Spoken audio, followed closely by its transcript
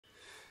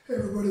Hey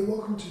everybody,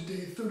 welcome to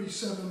day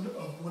 37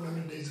 of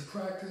 100 Days of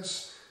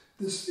Practice.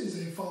 This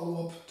is a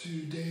follow-up to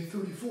day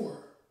 34.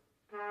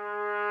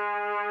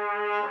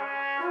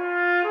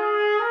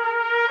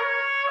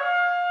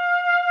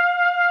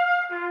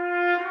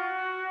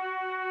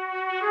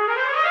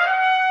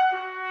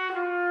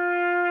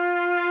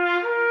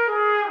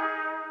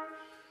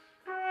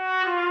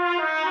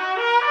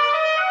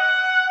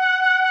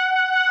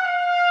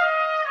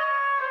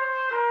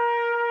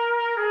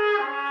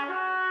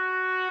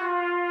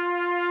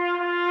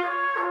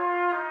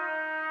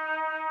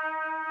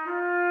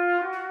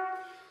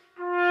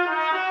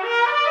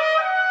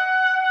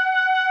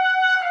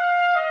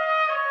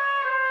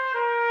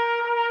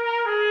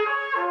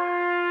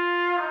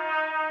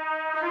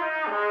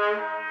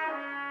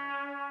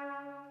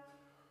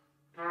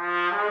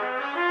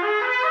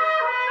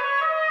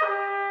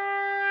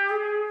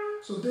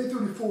 So day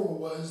 34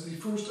 was the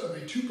first of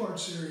a two-part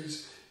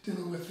series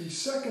dealing with the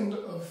second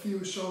of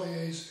Théo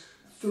Charlier's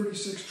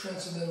 36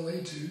 Transcendental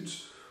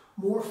Etudes,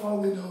 more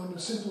fondly known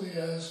simply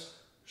as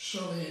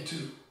Charlier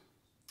Etude.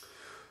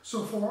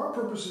 So for our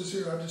purposes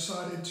here, I've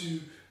decided to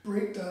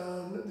break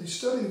down the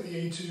study of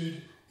the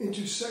etude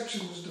into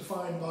sections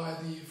defined by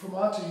the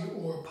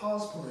fermati or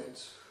pause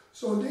points.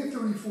 So on day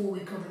 34, we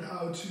covered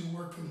how to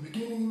work from the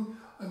beginning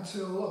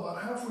until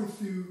about halfway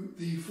through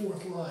the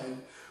fourth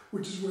line,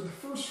 which is where the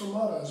first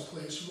fermata is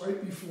placed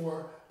right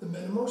before the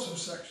menamoso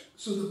section.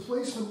 So the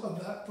placement of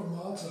that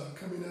fermata,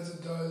 coming as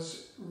it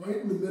does right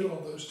in the middle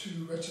of those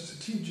two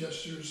recitative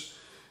gestures,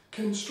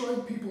 can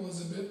strike people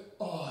as a bit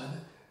odd,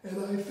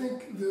 and I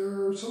think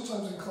they're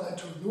sometimes inclined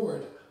to ignore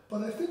it,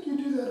 but I think you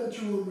do that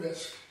at your own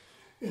risk.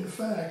 In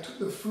fact,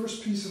 the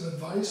first piece of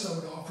advice I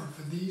would offer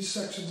for these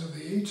sections of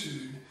the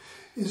etude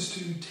is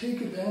to take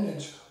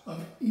advantage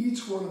of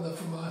each one of the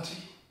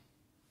fermati.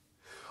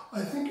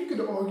 I think you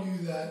could argue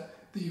that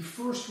the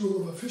first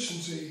rule of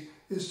efficiency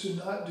is to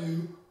not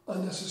do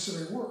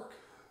unnecessary work.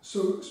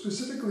 So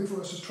specifically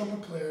for us as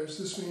trumpet players,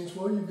 this means,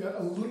 well, you've got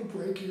a little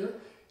break here,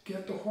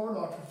 get the horn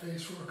off your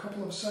face for a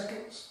couple of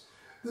seconds.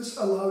 This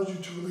allows you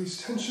to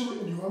release tension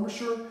in your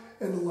embouchure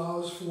and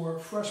allows for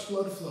fresh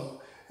blood flow.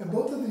 And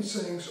both of these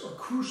things are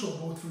crucial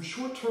both for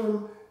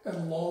short-term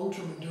and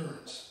long-term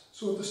endurance.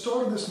 So at the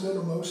start of this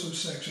menamoso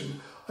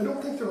section, I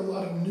don't think there are a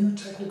lot of new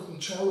technical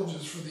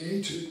challenges for the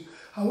etude.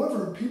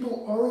 However,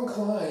 people are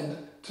inclined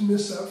to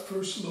miss that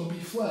first low B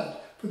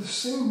flat for the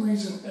same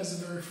reason as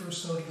the very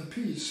first note of the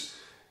piece.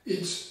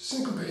 It's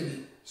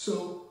syncopated,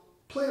 so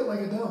play it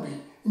like a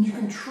downbeat, and you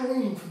can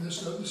train for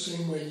this note the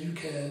same way you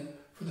can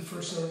for the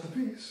first note of the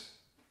piece.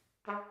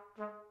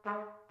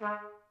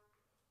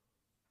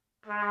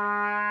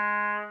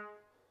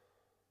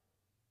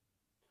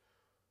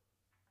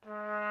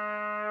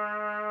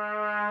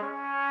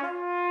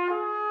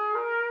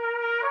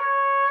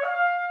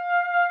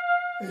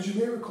 As you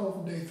may recall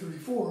from day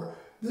 34,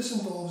 this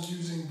involves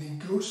using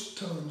the ghost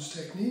tones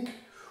technique,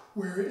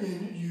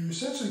 wherein you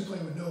essentially play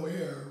with no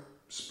air,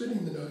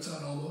 spitting the notes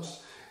out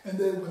almost, and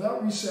then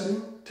without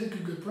resetting, take a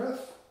good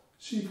breath,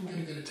 see if you can get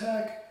a good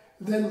attack,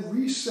 then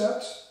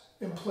reset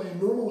and play a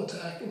normal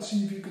attack and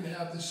see if you can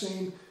have the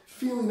same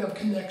feeling of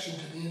connection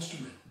to the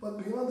instrument.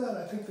 But beyond that,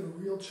 I think the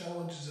real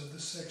challenges of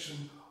this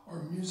section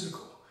are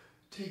musical.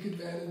 Take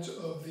advantage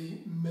of the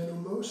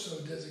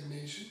menamoso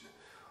designation.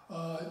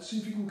 See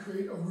if you can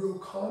create a real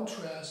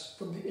contrast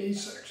from the A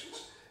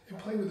sections and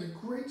play with a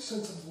great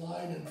sense of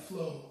line and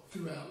flow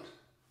throughout.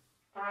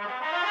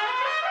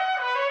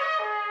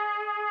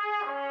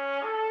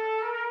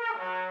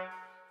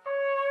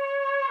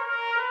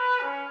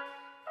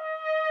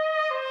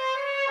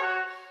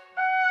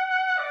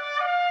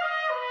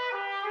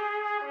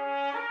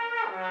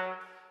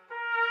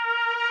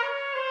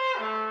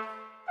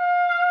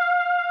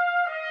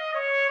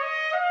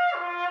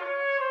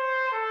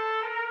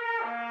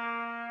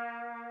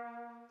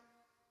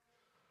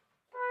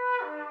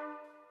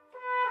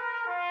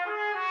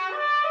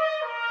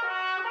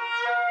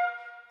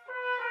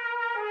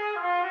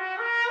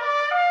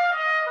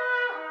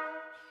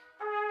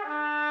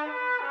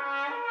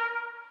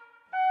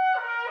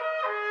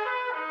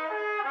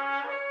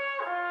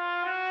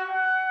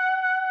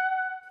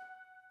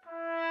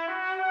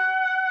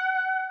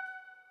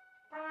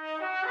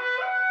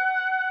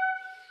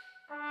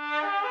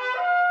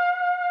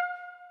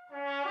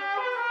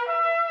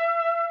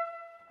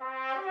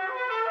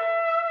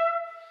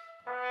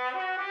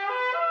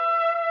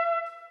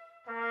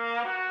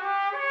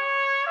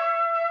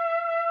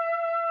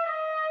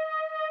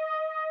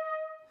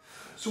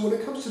 So when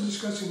it comes to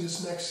discussing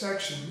this next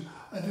section,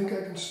 I think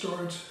I can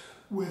start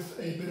with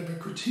a bit of a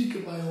critique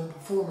of my own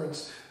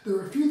performance. There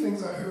are a few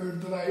things I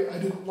heard that I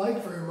didn't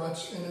like very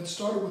much, and it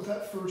started with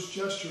that first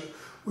gesture,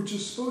 which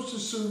is supposed to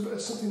serve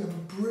as something of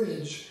a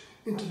bridge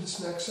into this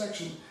next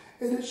section.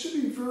 And it should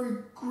be very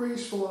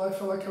graceful, and I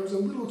felt like I was a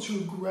little too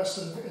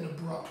aggressive and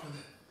abrupt with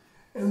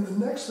it. And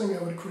the next thing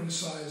I would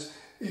criticize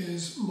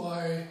is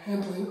my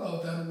handling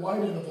of that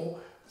wide interval,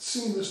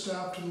 singing the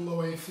staff to the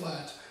low A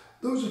flat.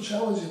 Those are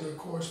challenging, of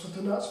course, but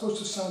they're not supposed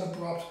to sound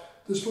abrupt.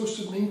 They're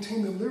supposed to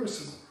maintain the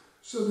lyricism.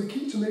 So the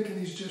key to making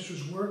these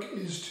gestures work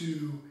is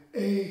to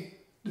A,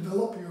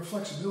 develop your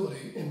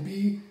flexibility, and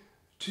B,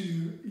 to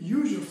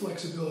use your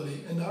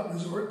flexibility and not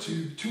resort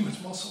to too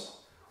much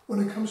muscle. When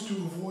it comes to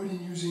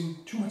avoiding using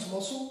too much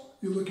muscle,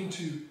 you're looking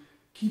to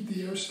keep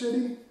the air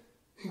steady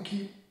and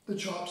keep the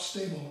chops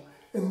stable.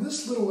 And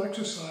this little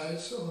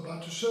exercise I'm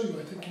about to show you,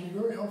 I think, can be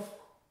very helpful.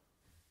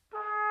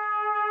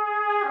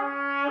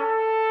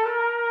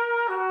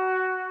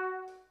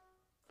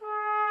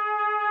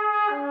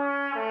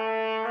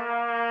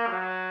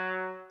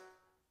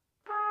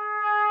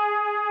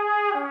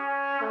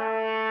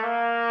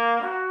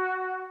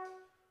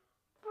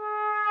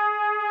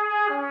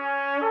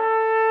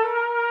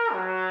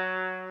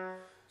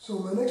 So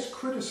my next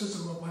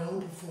criticism of my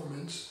own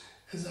performance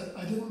is that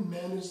I didn't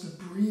manage the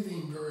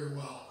breathing very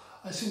well.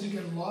 I seemed to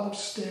get a lot of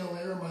stale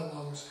air in my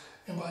lungs,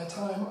 and by the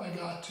time I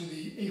got to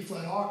the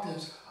A-flat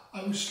octaves,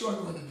 I was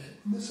struggling a bit.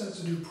 And this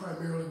has to do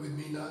primarily with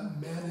me not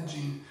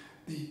managing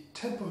the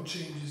tempo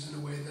changes in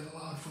a way that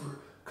allowed for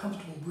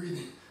comfortable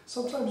breathing.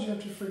 Sometimes you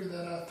have to figure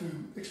that out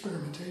through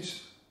experimentation.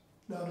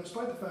 Now,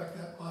 despite the fact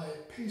that my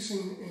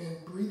pacing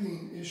and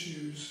breathing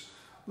issues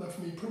left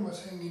me pretty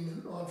much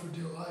hanging on for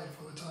dear life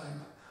by the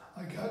time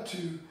I got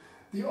to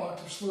the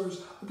octave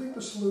slurs, I think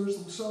the slurs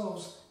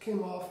themselves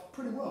came off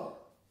pretty well.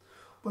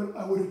 But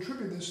I would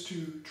attribute this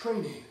to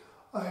training.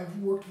 I've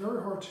worked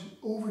very hard to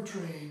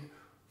overtrain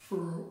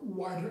for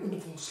wider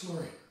interval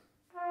slurring.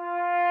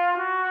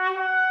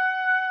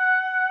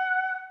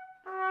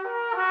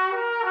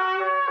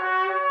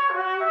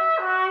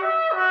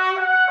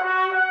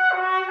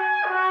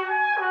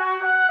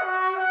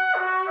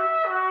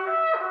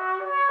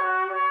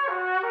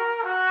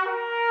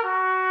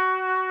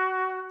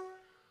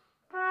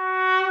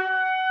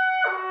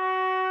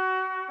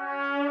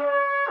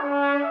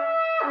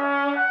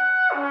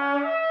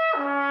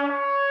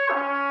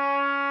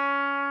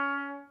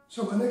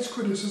 So my next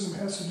criticism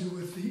has to do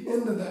with the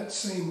end of that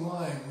same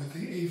line with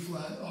the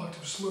A-flat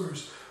octave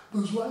slurs.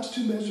 Those last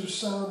two measures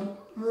sound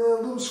a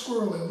little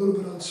squirrely, a little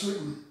bit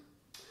uncertain.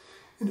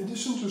 In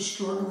addition to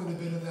struggling a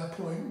bit at that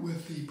point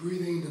with the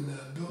breathing and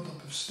the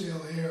buildup of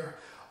stale air,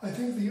 I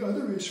think the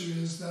other issue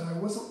is that I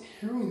wasn't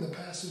hearing the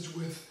passage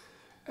with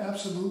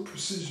absolute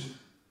precision.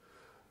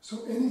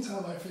 So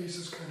anytime I face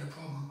this kind of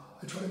problem,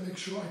 I try to make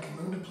sure I can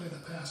learn to play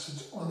the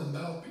passage on the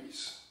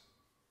mouthpiece.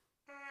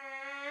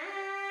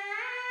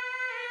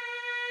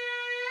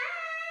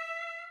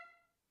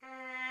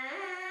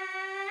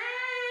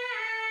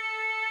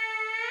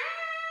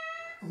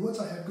 And once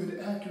I have good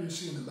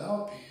accuracy in the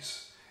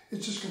mouthpiece,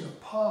 it's just going to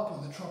pop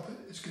on the trumpet.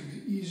 It's going to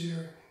be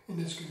easier, and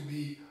it's going to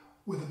be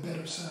with a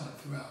better sound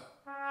throughout.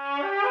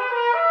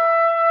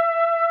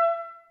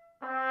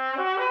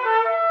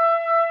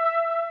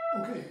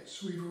 Okay,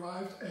 so we've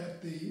arrived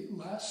at the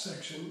last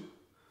section.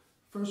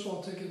 First of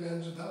all, take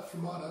advantage of that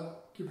fermata.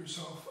 Give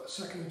yourself a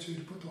second or two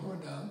to put the horn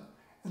down,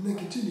 and then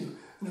continue.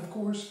 And of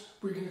course,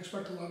 we can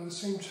expect a lot of the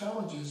same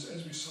challenges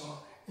as we saw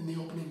in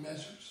the opening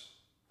measures.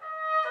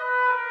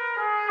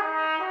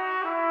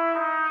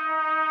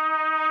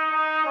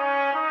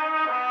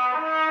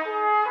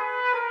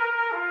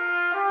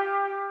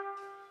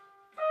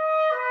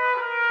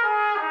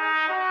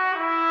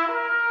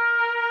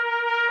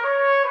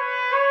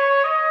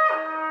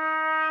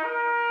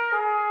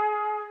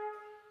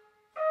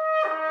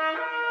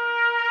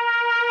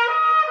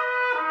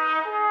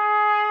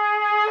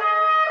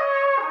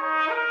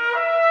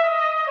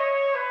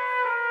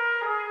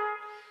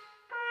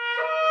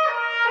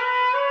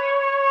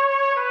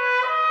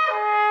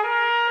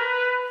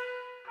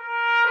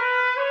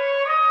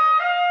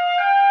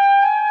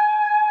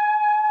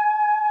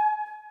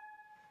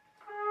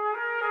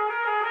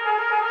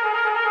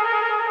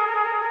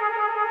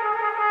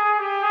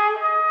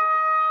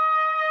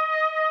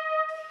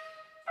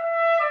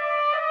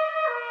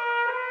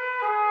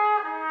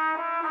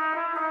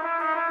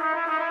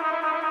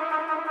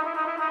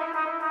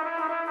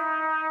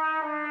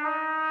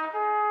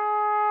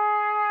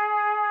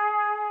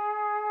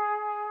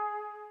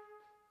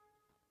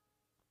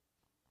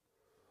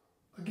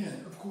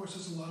 Again, of course,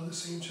 there's a lot of the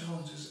same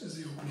challenges as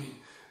the opening,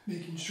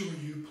 making sure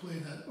you play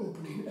that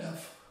opening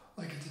F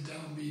like it's a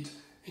downbeat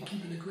and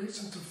keeping a great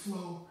sense of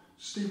flow,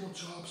 stable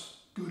chops,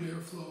 good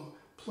airflow,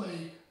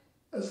 play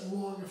as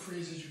long a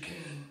phrase as you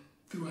can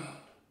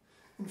throughout.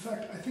 In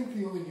fact, I think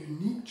the only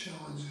unique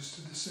challenges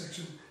to this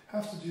section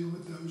have to do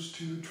with those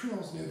two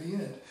trills near the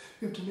end.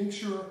 You have to make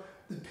sure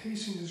the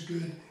pacing is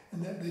good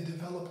and that they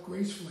develop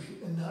gracefully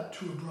and not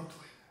too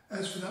abruptly.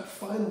 As for that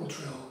final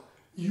trill,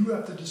 you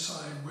have to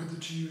decide whether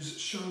to use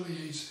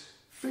Charlier's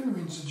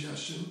fingering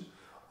suggestion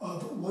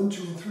of 1,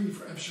 2, and 3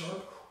 for F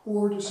sharp,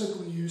 or to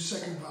simply use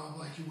second valve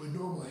like you would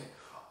normally.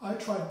 I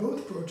tried both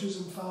approaches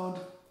and found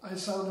I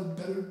sounded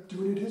better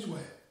doing it his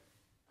way.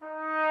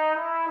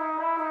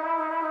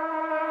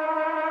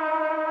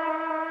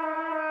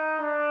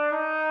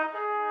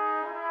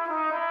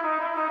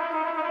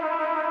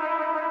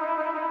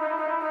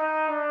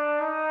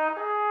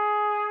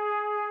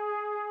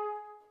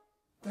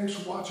 Thanks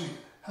for watching.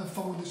 Have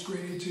fun with this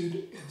great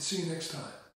etude, and see you next time.